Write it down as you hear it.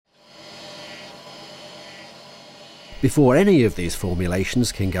Before any of these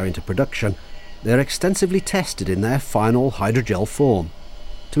formulations can go into production, they're extensively tested in their final hydrogel form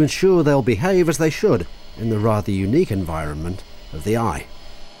to ensure they'll behave as they should in the rather unique environment of the eye.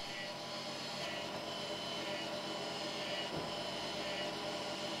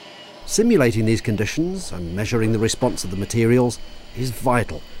 Simulating these conditions and measuring the response of the materials is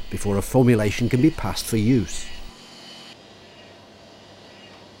vital before a formulation can be passed for use.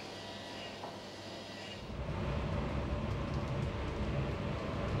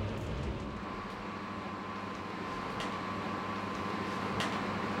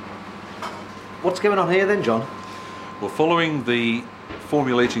 What's going on here then, John? Well, following the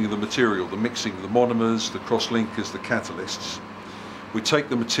formulating of the material, the mixing of the monomers, the cross-linkers, the catalysts, we take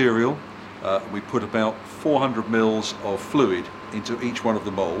the material, we put about 400 mils of fluid into each one of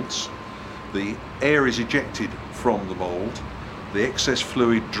the moulds. The air is ejected from the mould, the excess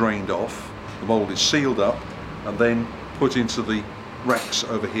fluid drained off, the mould is sealed up and then put into the racks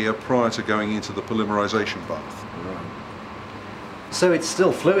over here prior to going into the polymerization bath. So it's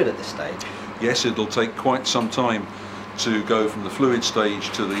still fluid at this stage? Yes, it'll take quite some time to go from the fluid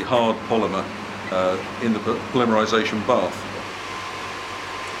stage to the hard polymer in the polymerization bath.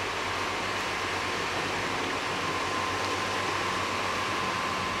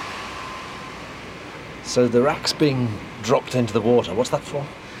 So the rack's being dropped into the water. What's that for?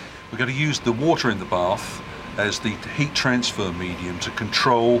 We're going to use the water in the bath as the heat transfer medium to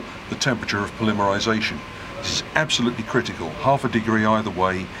control the temperature of polymerization. This is absolutely critical. Half a degree either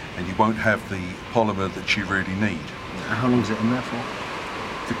way and you won't have the polymer that you really need. How long is it in there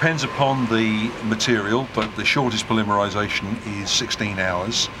for? Depends upon the material, but the shortest polymerization is 16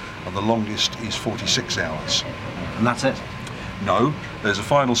 hours and the longest is 46 hours. And that's it? No, there's a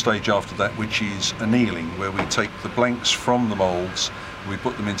final stage after that, which is annealing, where we take the blanks from the moulds, we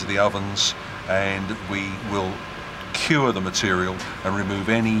put them into the ovens and we will cure the material and remove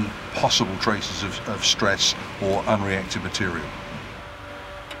any possible traces of stress or unreactive material.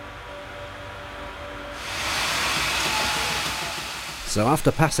 So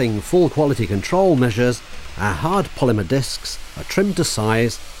after passing full quality control measures, our hard polymer discs are trimmed to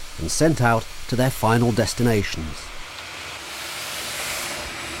size and sent out to their final destinations.